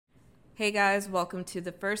Hey guys, welcome to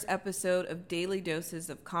the first episode of Daily Doses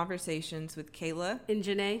of Conversations with Kayla and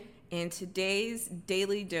Janae. And today's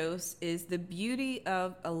daily dose is the beauty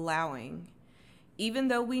of allowing. Even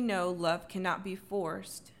though we know love cannot be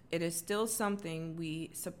forced, it is still something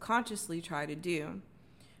we subconsciously try to do.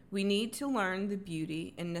 We need to learn the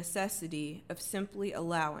beauty and necessity of simply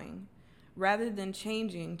allowing, rather than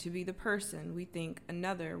changing to be the person we think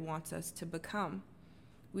another wants us to become.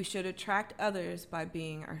 We should attract others by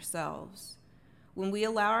being ourselves. When we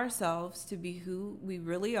allow ourselves to be who we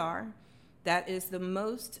really are, that is the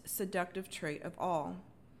most seductive trait of all.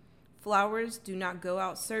 Flowers do not go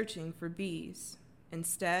out searching for bees.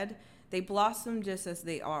 Instead, they blossom just as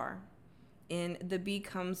they are, and the bee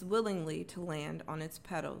comes willingly to land on its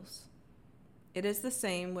petals. It is the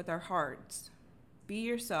same with our hearts. Be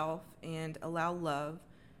yourself and allow love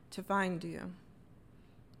to find you.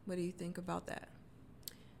 What do you think about that?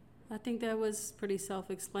 I think that was pretty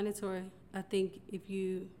self-explanatory. I think if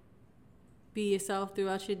you be yourself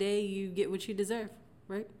throughout your day, you get what you deserve,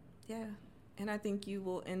 right? Yeah. And I think you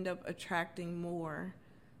will end up attracting more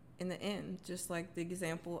in the end, just like the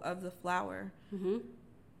example of the flower. Mm-hmm.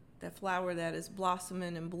 That flower that is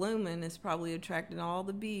blossoming and blooming is probably attracting all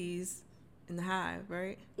the bees in the hive,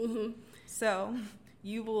 right? Mm-hmm. So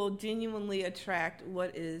you will genuinely attract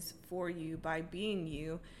what is for you by being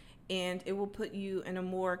you. And it will put you in a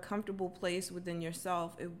more comfortable place within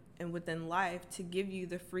yourself and within life to give you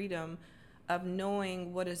the freedom of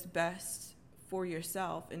knowing what is best for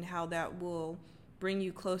yourself and how that will bring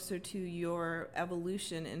you closer to your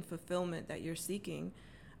evolution and fulfillment that you're seeking.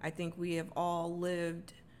 I think we have all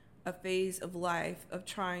lived a phase of life of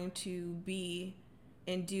trying to be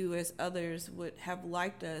and do as others would have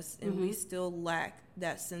liked us, and we still lack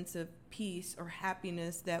that sense of peace or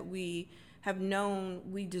happiness that we have known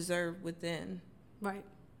we deserve within. Right.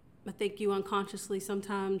 I think you unconsciously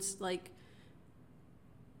sometimes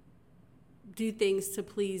do things to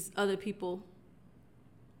please other people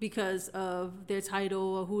because of their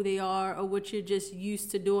title or who they are or what you're just used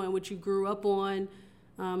to doing, what you grew up on,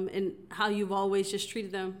 and how you've always just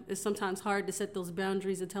treated them. It's sometimes hard to set those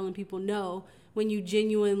boundaries of telling people no when you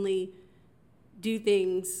genuinely do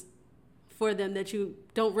things for them that you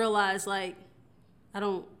don't realize, I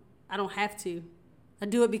don't have to. I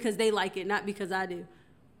do it because they like it, not because I do.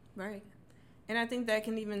 Right. And I think that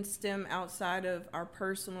can even stem outside of our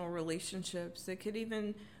personal relationships. It could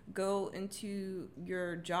even go into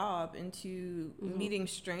your job, into meeting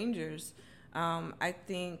strangers. I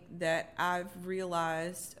think that I've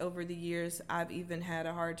realized over the years, I've even had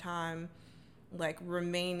a hard time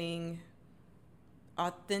remaining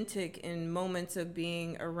authentic in moments of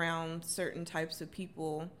being around certain types of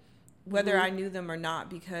people, whether I knew them or not,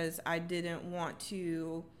 because I didn't want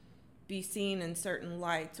to be seen in certain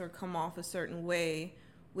lights or come off a certain way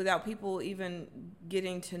without people even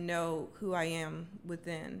getting to know who I am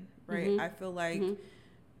within, right? I feel like,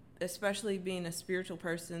 especially being a spiritual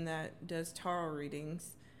person that does tarot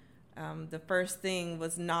readings, the first thing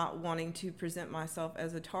was not wanting to present myself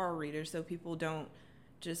as a tarot reader so people don't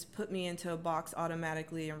just put me into a box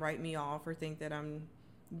automatically and write me off or think that I'm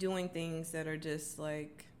doing things that are just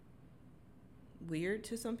weird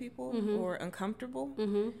to some people or uncomfortable.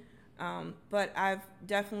 But I've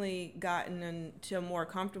definitely gotten into a more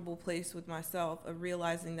comfortable place with myself of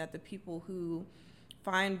realizing that the people who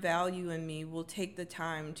find value in me will take the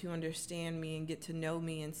time to understand me and get to know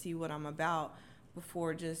me and see what I'm about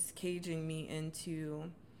before just caging me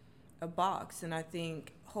into a box. And I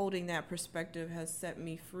think holding that perspective has set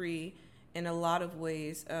me free in a lot of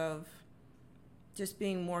ways of just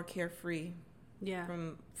being more carefree. Yeah.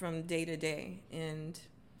 From day to day, and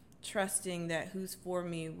trusting that who's for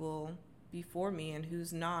me will be for me and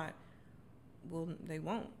who's not, they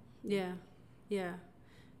won't. Yeah. Yeah.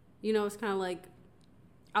 It's kind of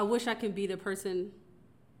I wish I could be the person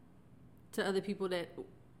to other people that,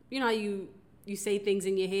 how you say things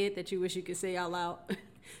in your head that you wish you could say out loud,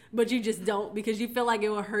 but you just don't because you feel like it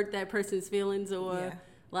will hurt that person's feelings or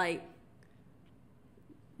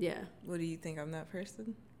yeah. What do you think? I'm that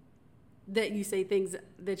person? That you say things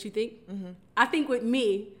that you think? I think with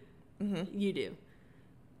me, you do.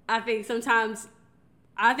 I think sometimes,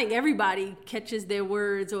 everybody catches their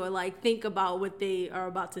words or think about what they are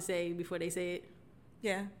about to say before they say it.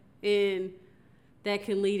 Yeah. And that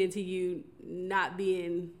can lead into you not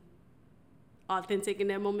being authentic in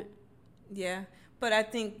that moment. Yeah. But I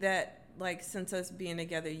think that since us being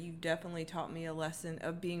together, you've definitely taught me a lesson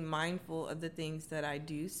of being mindful of the things that I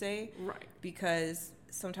do say. Right. Because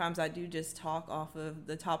sometimes I do just talk off of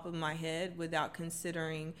the top of my head without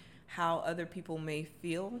considering how other people may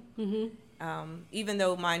feel. Even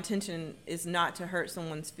though my intention is not to hurt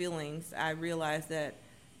someone's feelings, I realize that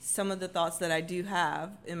some of the thoughts that I do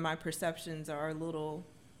have in my perceptions are a little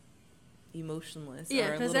emotionless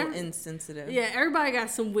or a little insensitive. Yeah, everybody got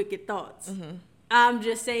some wicked thoughts. Mm-hmm. I'm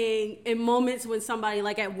just saying, in moments when somebody,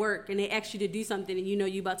 like at work, and they ask you to do something and you know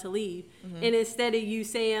you about to leave, mm-hmm. and instead of you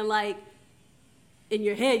saying like, in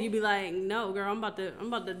your head, you be like, no, girl, I'm about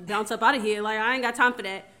to bounce up out of here. Like, I ain't got time for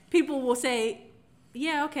that. People will say,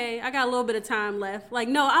 yeah, okay, I got a little bit of time left. Like,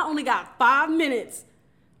 no, I only got 5 minutes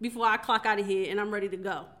before I clock out of here and I'm ready to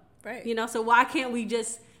go. Right. You know, so why can't we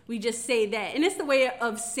just say that? And it's the way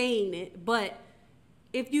of saying it. But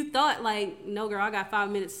if you thought like, no, girl, I got 5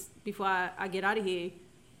 minutes before I get out of here,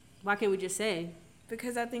 why can't we just say?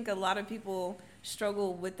 Because I think a lot of people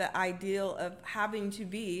struggle with the ideal of having to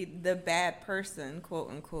be the bad person, quote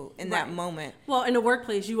unquote, in that moment. Well, in the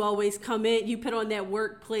workplace, you always come in, you put on that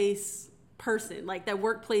workplace person, like that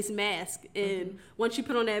workplace mask. And mm-hmm. once you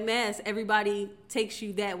put on that mask, everybody takes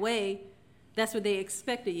you that way. That's what they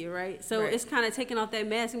expect of you, right? So it's kind of taking off that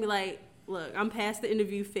mask and be like, look, I'm past the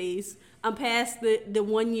interview phase. I'm past the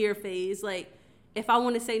 1 year phase. Like, if I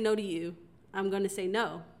want to say no to you, I'm going to say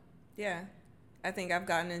no. Yeah. I think I've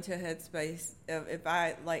gotten into a headspace of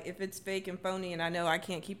if it's fake and phony and I know I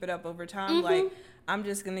can't keep it up over time, mm-hmm. like I'm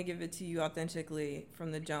just going to give it to you authentically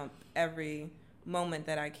from the jump every moment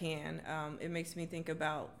that I can. It makes me think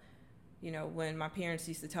about, you know, when my parents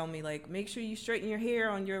used to tell me like, make sure you straighten your hair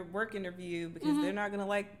on your work interview because mm-hmm. they're not going to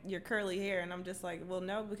like your curly hair. And I'm just like, well,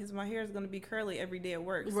 no, because my hair is going to be curly every day at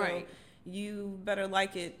work. Right. So you better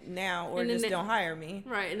like it now or just don't hire me.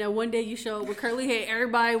 Right. And then one day you show up with curly hair,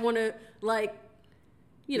 everybody want to like,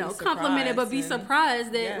 you know, compliment it, but be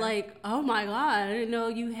surprised that like, oh my God, I didn't know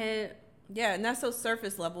you had. Yeah, and that's so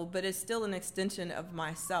surface level, but it's still an extension of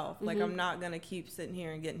myself. Mm-hmm. Like I'm not going to keep sitting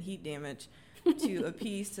here and getting heat damage to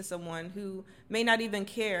appease to someone who may not even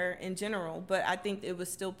care in general, but I think it was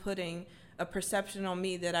still putting a perception on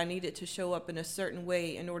me that I needed to show up in a certain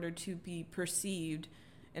way in order to be perceived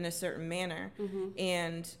in a certain manner. Mm-hmm.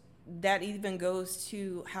 And that even goes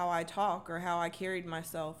to how I talk or how I carried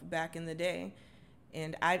myself back in the day.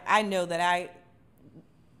 And I know that I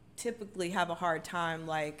typically have a hard time,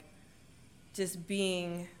 like, just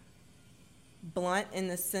being blunt in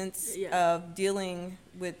the sense of dealing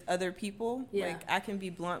with other people. Yeah. Like, I can be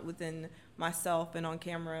blunt within myself and on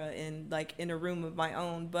camera and, like, in a room of my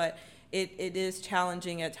own. But it is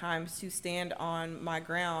challenging at times to stand on my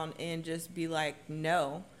ground and just be like,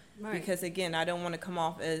 no. Right. Because, again, I don't want to come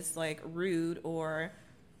off as, like, rude or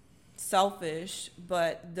selfish.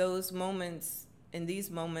 But those moments... in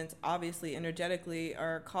these moments, obviously, energetically,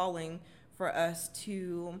 are calling for us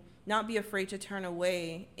to not be afraid to turn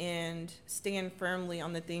away and stand firmly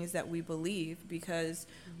on the things that we believe, because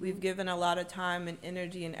mm-hmm. we've given a lot of time and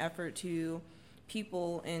energy and effort to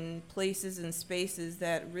people and places and spaces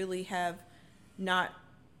that really have not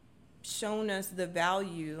shown us the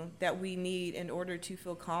value that we need in order to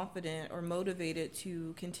feel confident or motivated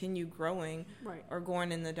to continue growing or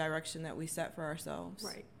going in the direction that we set for ourselves.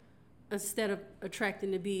 Right. Instead of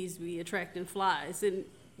attracting the bees, we attracting flies. And,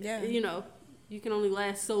 you know, you can only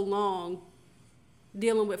last so long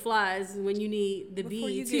dealing with flies when you need the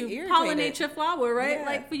bee to pollinate your flower, right? Yeah.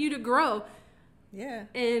 Like, for you to grow. Yeah.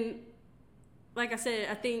 And like I said,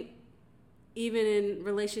 I think even in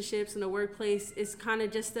relationships in the workplace, it's kind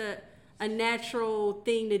of just a natural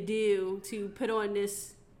thing to do, to put on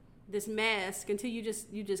this mask until you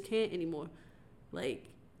just can't anymore. Like,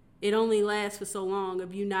 it only lasts for so long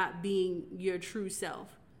of you not being your true self.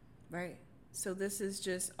 Right. So this is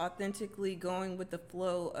just authentically going with the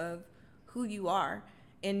flow of who you are,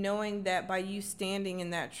 and knowing that by you standing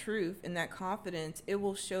in that truth and that confidence, it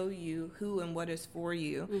will show you who and what is for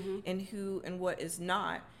you mm-hmm. and who and what is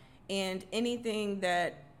not. And anything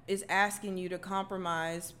that is asking you to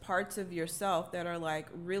compromise parts of yourself that are like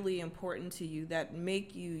really important to you, that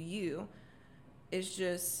make you you, is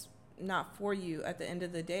just not for you at the end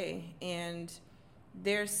of the day. And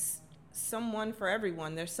there's someone for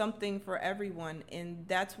everyone. There's something for everyone. And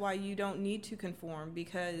that's why you don't need to conform,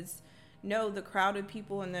 because no, the crowded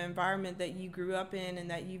people and the environment that you grew up in and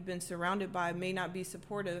that you've been surrounded by may not be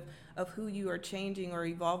supportive of who you are changing or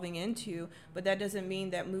evolving into, but that doesn't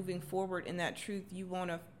mean that moving forward in that truth, you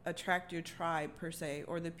won't attract your tribe per se,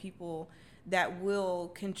 or the people that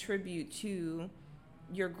will contribute to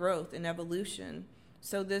your growth and evolution.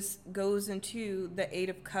 So this goes into the 8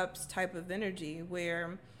 of Cups type of energy,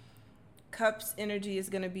 where Cups energy is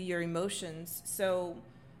going to be your emotions. So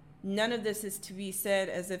none of this is to be said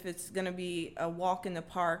as if it's going to be a walk in the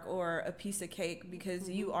park or a piece of cake, because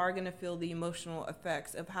you are going to feel the emotional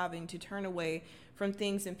effects of having to turn away from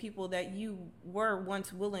things and people that you were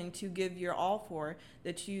once willing to give your all for,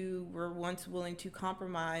 that you were once willing to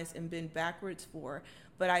compromise and bend backwards for.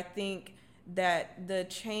 But I think that the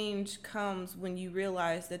change comes when you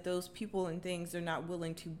realize that those people and things are not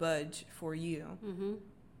willing to budge for you.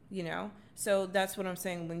 You know? So that's what I'm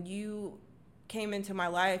saying. When you came into my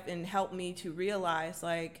life and helped me to realize,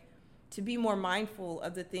 like, to be more mindful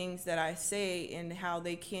of the things that I say and how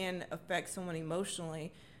they can affect someone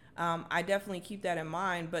emotionally, I definitely keep that in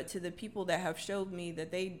mind. But to the people that have showed me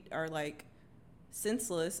that they are like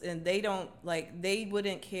senseless and they don't, like, they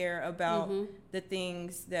wouldn't care about the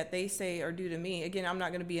things that they say or do to me, again, I'm not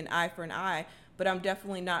going to be an eye for an eye, but I'm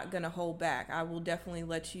definitely not going to hold back. I will definitely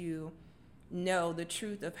let you know the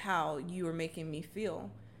truth of how you are making me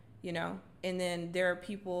feel, you know. And then there are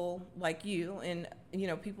people like you and, you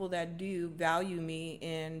know, people that do value me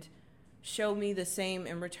and show me the same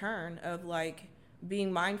in return, of like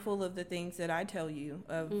being mindful of the things that I tell you,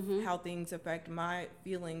 of how things affect my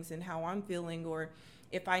feelings and how I'm feeling, or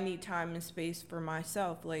if I need time and space for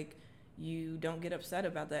myself, like, you don't get upset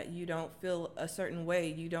about that. You don't feel a certain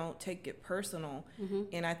way. You don't take it personal.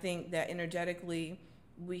 And I think that energetically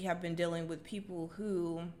we have been dealing with people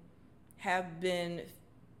who have been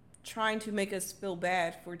trying to make us feel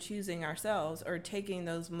bad for choosing ourselves or taking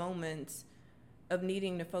those moments of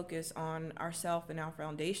needing to focus on ourselves and our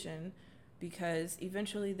foundation, because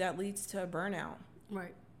eventually that leads to a burnout.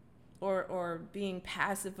 Right. Or being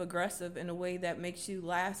passive aggressive in a way that makes you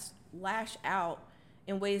lash out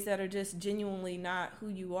in ways that are just genuinely not who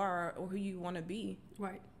you are or who you want to be.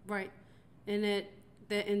 Right. And that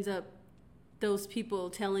ends up those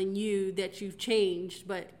people telling you that you've changed,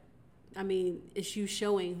 but I mean, it's you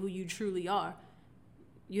showing who you truly are.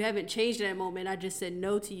 You haven't changed in that moment. I just said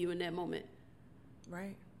no to you in that moment.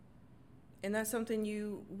 Right. And that's something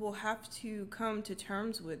you will have to come to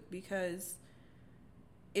terms with, because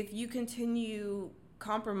if you continue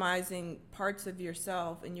compromising parts of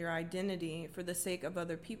yourself and your identity for the sake of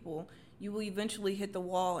other people, you will eventually hit the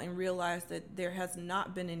wall and realize that there has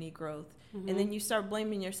not been any growth. And then you start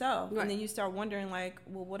blaming yourself. Right. And then you start wondering, like,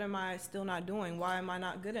 well, what am I still not doing? Why am I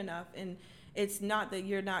not good enough? And it's not that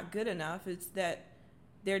you're not good enough. It's that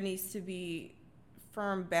there needs to be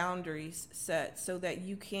firm boundaries set so that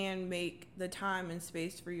you can make the time and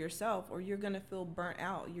space for yourself, or you're going to feel burnt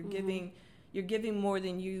out. You're giving more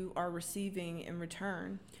than you are receiving in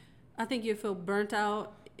return. I think you feel burnt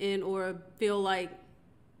out or feel like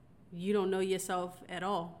you don't know yourself at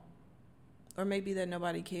all. Or maybe that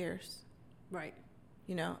nobody cares. Right.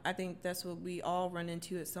 You know, I think that's what we all run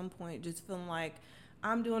into at some point, just feeling like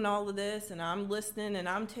I'm doing all of this and I'm listening and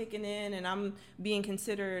I'm taking in and I'm being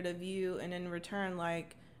considerate of you, and in return,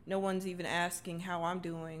 like, no one's even asking how I'm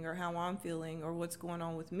doing or how I'm feeling or what's going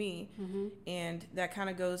on with me. And that kind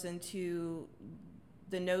of goes into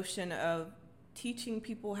the notion of teaching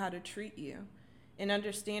people how to treat you and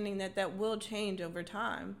understanding that that will change over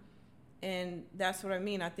time. And that's what I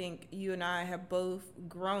mean. I think you and I have both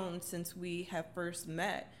grown since we have first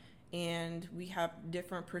met, and we have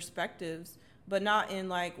different perspectives, but not in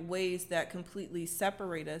like ways that completely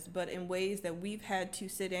separate us, but in ways that we've had to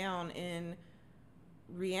sit down and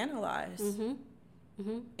reanalyze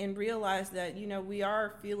and realize that, you know, we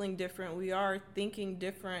are feeling different, we are thinking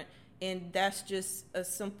different, and that's just a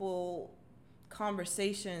simple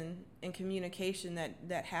conversation and communication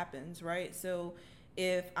that happens, right? So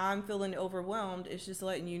if I'm feeling overwhelmed, it's just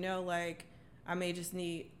letting you know, like, I may just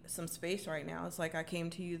need some space right now. It's like I came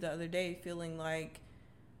to you the other day feeling like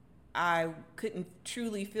I couldn't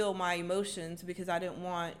truly feel my emotions because I didn't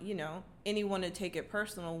want, you know, anyone to take it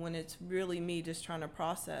personal when it's really me just trying to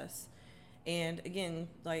process. And again,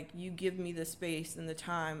 like, you give me the space and the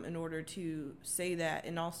time in order to say that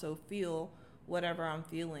and also feel whatever I'm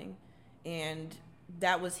feeling. And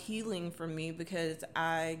that was healing for me, because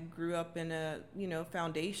I grew up in a, you know,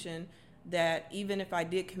 foundation that even if I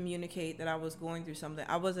did communicate that I was going through something,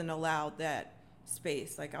 I wasn't allowed that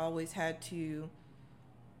space. Like, I always had to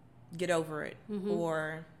get over it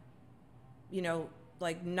or, you know,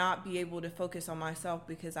 like, not be able to focus on myself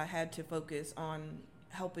because I had to focus on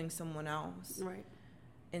helping someone else. Right.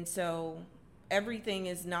 And so everything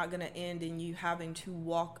is not going to end in you having to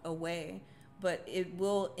walk away, but it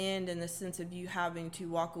will end in the sense of you having to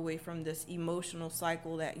walk away from this emotional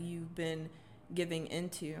cycle that you've been giving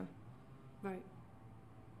into. Right.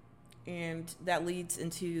 And that leads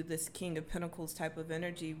into this King of Pentacles type of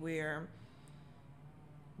energy, where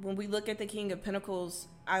when we look at the King of Pentacles,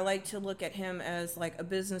 I like to look at him as like a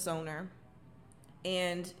business owner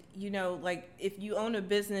And, like if you own a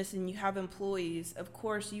business and you have employees, of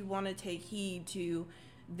course you want to take heed to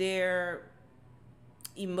their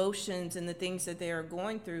emotions and the things that they are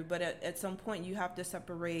going through. But at some point you have to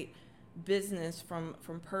separate business from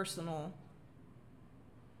personal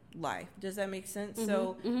life. Does that make sense? Mm-hmm,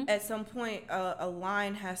 So mm-hmm. at some point a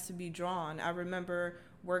line has to be drawn. I remember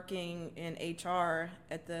working in HR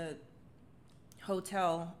at the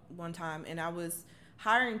hotel one time, and I was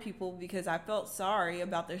hiring people because I felt sorry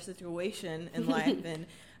about their situation in life, and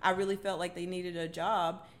I really felt like they needed a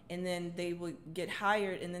job, and then they would get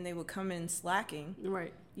hired and then they would come in slacking.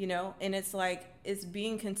 Right. And it's like, it's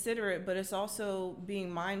being considerate, but it's also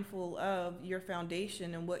being mindful of your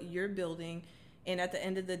foundation and what you're building. And at the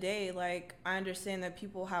end of the day, like, I understand that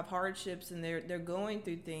people have hardships and they're going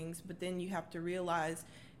through things, but then you have to realize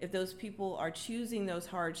if those people are choosing those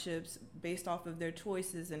hardships based off of their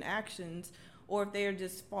choices and actions, or if they are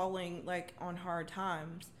just falling like on hard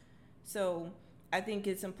times. So I think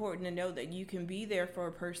it's important to know that you can be there for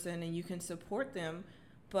a person and you can support them,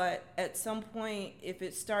 but at some point, if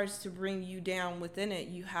it starts to bring you down within it,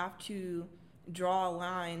 you have to draw a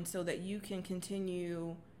line so that you can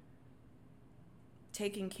continue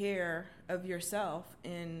taking care of yourself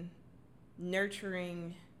and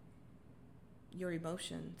nurturing your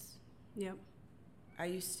emotions. Yep. I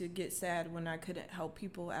used to get sad when I couldn't help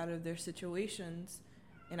people out of their situations,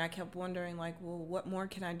 and I kept wondering, like, well, what more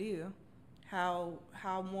can I do? How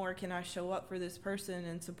more can I show up for this person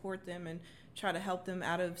and support them and try to help them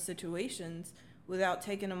out of situations without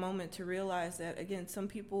taking a moment to realize that, again, some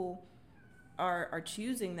people are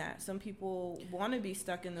choosing that. Some people want to be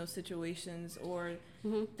stuck in those situations, or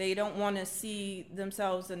they don't want to see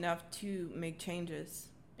themselves enough to make changes.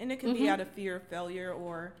 And it can be out of fear of failure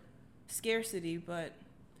or scarcity, but...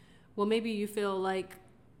 Well, maybe you feel like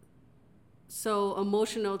so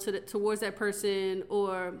emotional towards that person,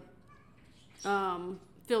 or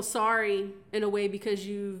feel sorry in a way because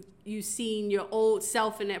you've seen your old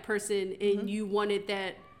self in that person, and you wanted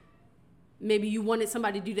that. Maybe you wanted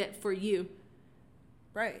somebody to do that for you.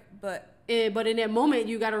 Right, but in that moment,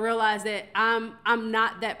 you got to realize that I'm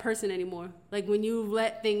not that person anymore. Like, when you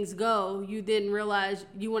let things go, you then realize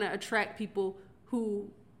you want to attract people who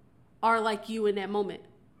are like you in that moment,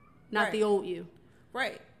 not the old you.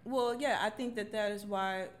 Right. Well, yeah, I think that is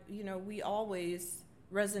why, we always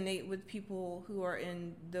resonate with people who are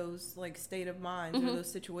in those like state of minds or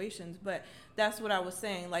those situations. But that's what I was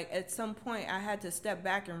saying. Like, at some point I had to step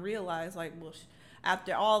back and realize, like, well,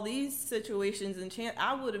 after all these situations and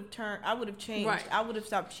I would have changed. Right. I would have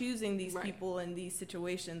stopped choosing these people in these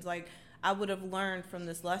situations. Like, I would have learned from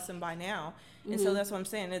this lesson by now. And so that's what I'm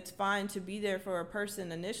saying. It's fine to be there for a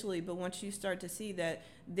person initially, but once you start to see that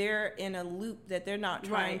they're in a loop that they're not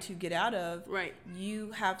trying to get out of,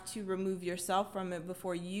 you have to remove yourself from it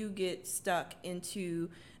before you get stuck into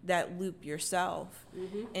that loop yourself.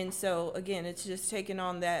 And so, again, it's just taking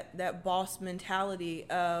on that boss mentality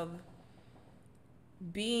of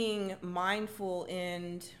being mindful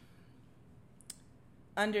and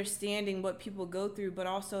understanding what people go through, but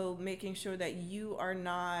also making sure that you are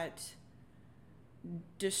not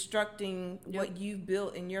destructing what you've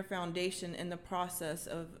built in your foundation in the process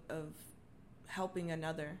of helping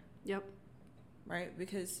another. Yep. Right?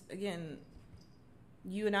 Because, again,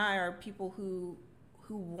 you and I are people who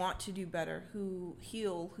want to do better, who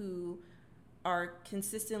heal, who are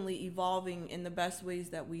consistently evolving in the best ways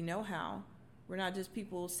that we know how. We're not just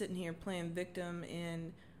people sitting here playing victim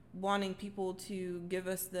and wanting people to give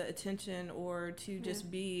us the attention or to just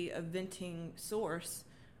be a venting source.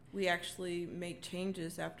 We actually make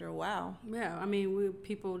changes after a while. Yeah, I mean, we're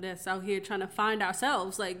people that's out here trying to find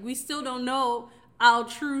ourselves. Like, we still don't know our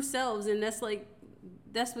true selves, and that's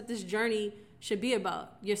what this journey should be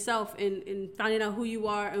about. Yourself and finding out who you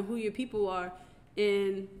are and who your people are,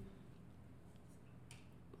 and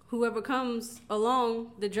whoever comes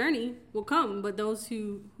along the journey will come, but those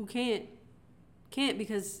who can't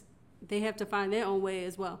because they have to find their own way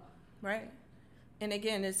as well. Right. And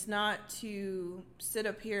again, it's not to sit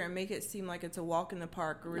up here and make it seem like it's a walk in the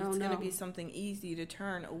park, or it's going to be something easy to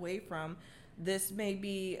turn away from. This may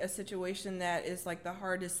be a situation that is like the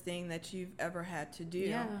hardest thing that you've ever had to do.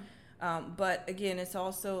 Yeah. But again, it's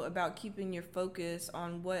also about keeping your focus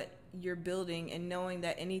on what you're building and knowing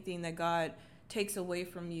that anything that God takes away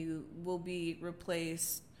from you will be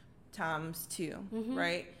replaced times 2,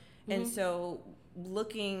 right? And so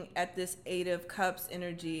looking at this 8 of Cups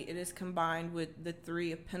energy, it is combined with the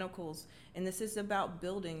 3 of Pentacles, and this is about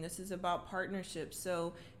building. This is about partnerships.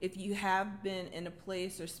 So if you have been in a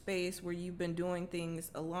place or space where you've been doing things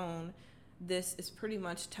alone, this is pretty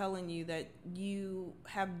much telling you that you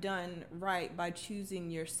have done right by choosing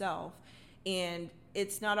yourself. And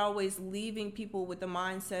it's not always leaving people with the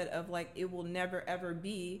mindset of like it will never ever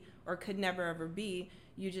be or could never ever be.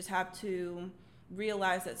 You just have to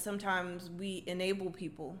realize that sometimes we enable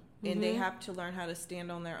people and they have to learn how to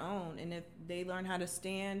stand on their own. And if they learn how to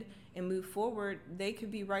stand and move forward, they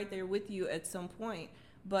could be right there with you at some point.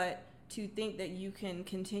 But to think that you can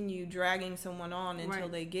continue dragging someone on until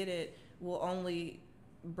they get it will only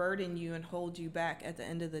burden you and hold you back at the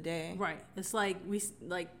end of the day. Right. It's like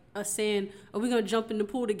us saying, are we going to jump in the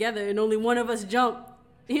pool together and only one of us jump,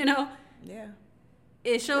 you know? Yeah.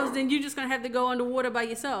 It shows then you're just going to have to go underwater by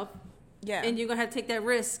yourself. Yeah. And you're going to have to take that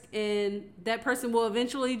risk. And that person will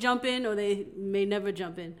eventually jump in or they may never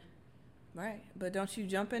jump in. Right. But don't you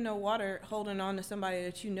jump in the water holding on to somebody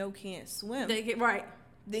that you know can't swim. They get right.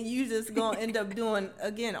 Then you just going to end up doing,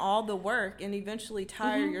 again, all the work and eventually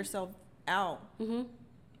tire yourself out.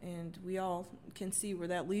 And we all can see where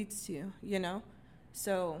that leads to, you know?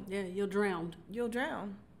 So yeah, you'll drown.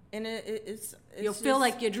 And it's you'll feel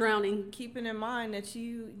like you're drowning. Keeping in mind that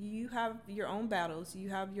you have your own battles, you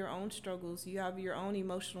have your own struggles, you have your own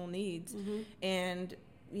emotional needs. And,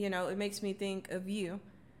 you know, it makes me think of you.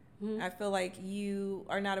 I feel like you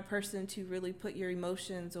are not a person to really put your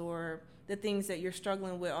emotions or the things that you're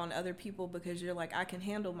struggling with on other people because you're like, I can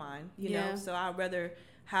handle mine, you know? So I'd rather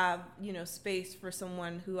have, you know, space for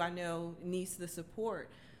someone who I know needs the support.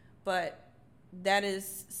 But that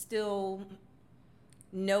is still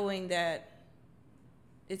knowing that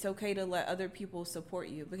it's okay to let other people support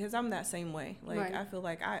you, because I'm that same way. Like I feel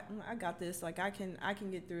like I got this. Like I can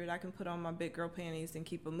get through it. I can put on my big girl panties and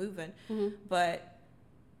keep it moving. But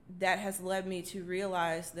that has led me to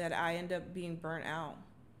realize that I end up being burnt out.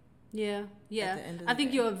 Yeah. I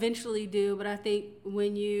think you'll eventually do, but I think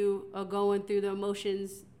when you are going through the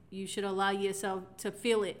emotions, you should allow yourself to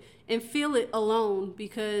feel it and feel it alone,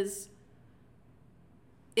 because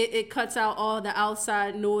it cuts out all the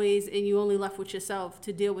outside noise and you only left with yourself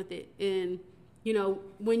to deal with it. And, you know,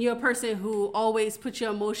 when you're a person who always puts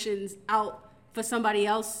your emotions out for somebody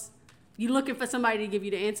else, you're looking for somebody to give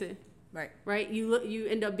you the answer. Right? You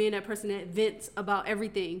end up being that person that vents about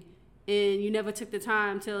everything. And you never took the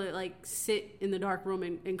time to like sit in the dark room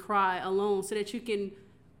and cry alone so that you can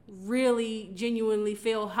really genuinely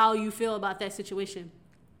feel how you feel about that situation,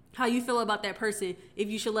 how you feel about that person, if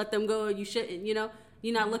you should let them go or you shouldn't, you know?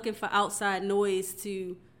 You're not looking for outside noise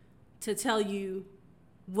to tell you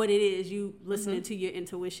what it is. You listening to your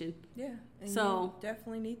intuition. Yeah. And so you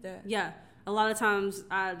definitely need that. Yeah. A lot of times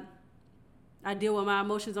I deal with my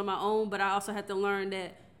emotions on my own, but I also have to learn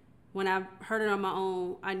that when I've heard it on my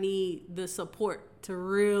own, I need the support to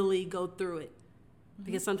really go through it.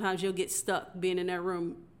 Because sometimes you'll get stuck being in that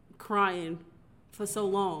room crying for so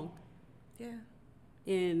long. Yeah.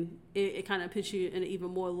 And it kind of puts you in an even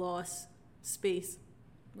more lost space.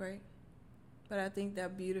 Right. But I think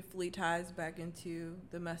that beautifully ties back into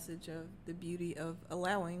the message of the beauty of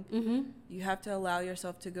allowing. You have to allow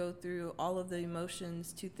yourself to go through all of the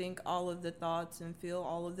emotions, to think all of the thoughts and feel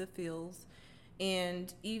all of the feels.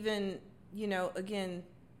 And even, you know, again,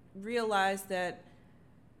 realize that,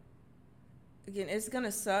 again, it's going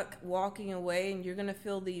to suck walking away and you're going to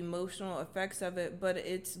feel the emotional effects of it, but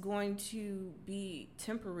it's going to be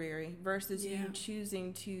temporary versus you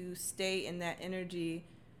choosing to stay in that energy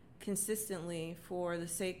consistently for the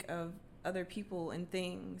sake of other people and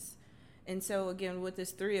things. And so, again, with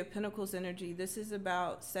this Three of Pentacles energy, this is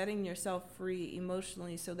about setting yourself free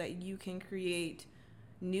emotionally so that you can create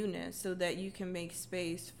newness, so that you can make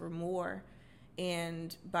space for more.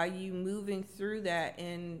 And by you moving through that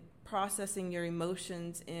and processing your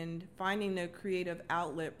emotions and finding a creative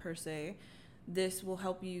outlet per se, this will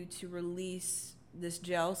help you to release this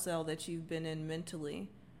jail cell that you've been in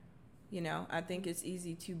mentally. You know, I think it's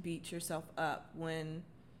easy to beat yourself up when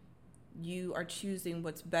you are choosing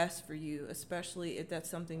what's best for you, especially if that's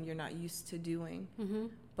something you're not used to doing.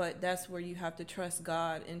 But that's where you have to trust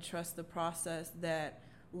God and trust the process, that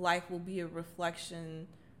life will be a reflection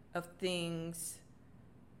of things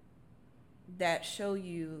that show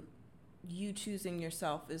you choosing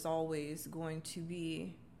yourself is always going to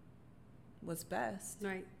be what's best.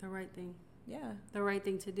 Right. The right thing. Yeah. The right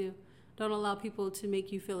thing to do. Don't allow people to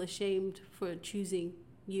make you feel ashamed for choosing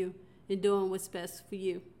you and doing what's best for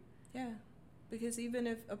you. Yeah. Because even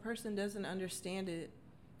if a person doesn't understand it,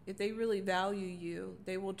 if they really value you,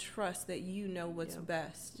 they will trust that you know what's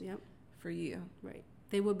best for you. Right.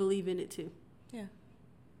 They will believe in it too. Yeah.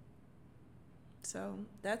 So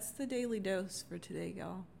that's the daily dose for today,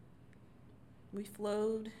 y'all. We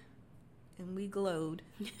flowed and we glowed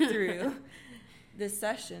through this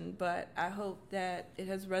session, but I hope that it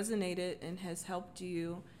has resonated and has helped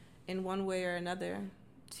you in one way or another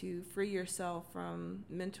to free yourself from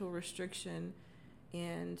mental restriction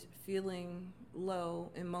and feeling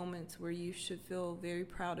low in moments where you should feel very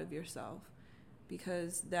proud of yourself,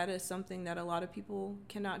 because that is something that a lot of people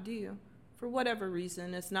cannot do for whatever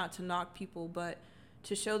reason. It's not to knock people, but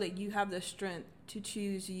to show that you have the strength to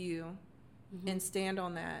choose you and stand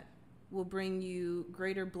on that will bring you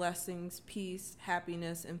greater blessings, peace,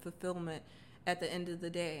 happiness, and fulfillment at the end of the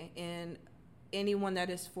day. And anyone that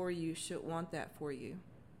is for you should want that for you.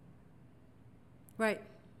 Right.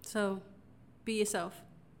 So be yourself.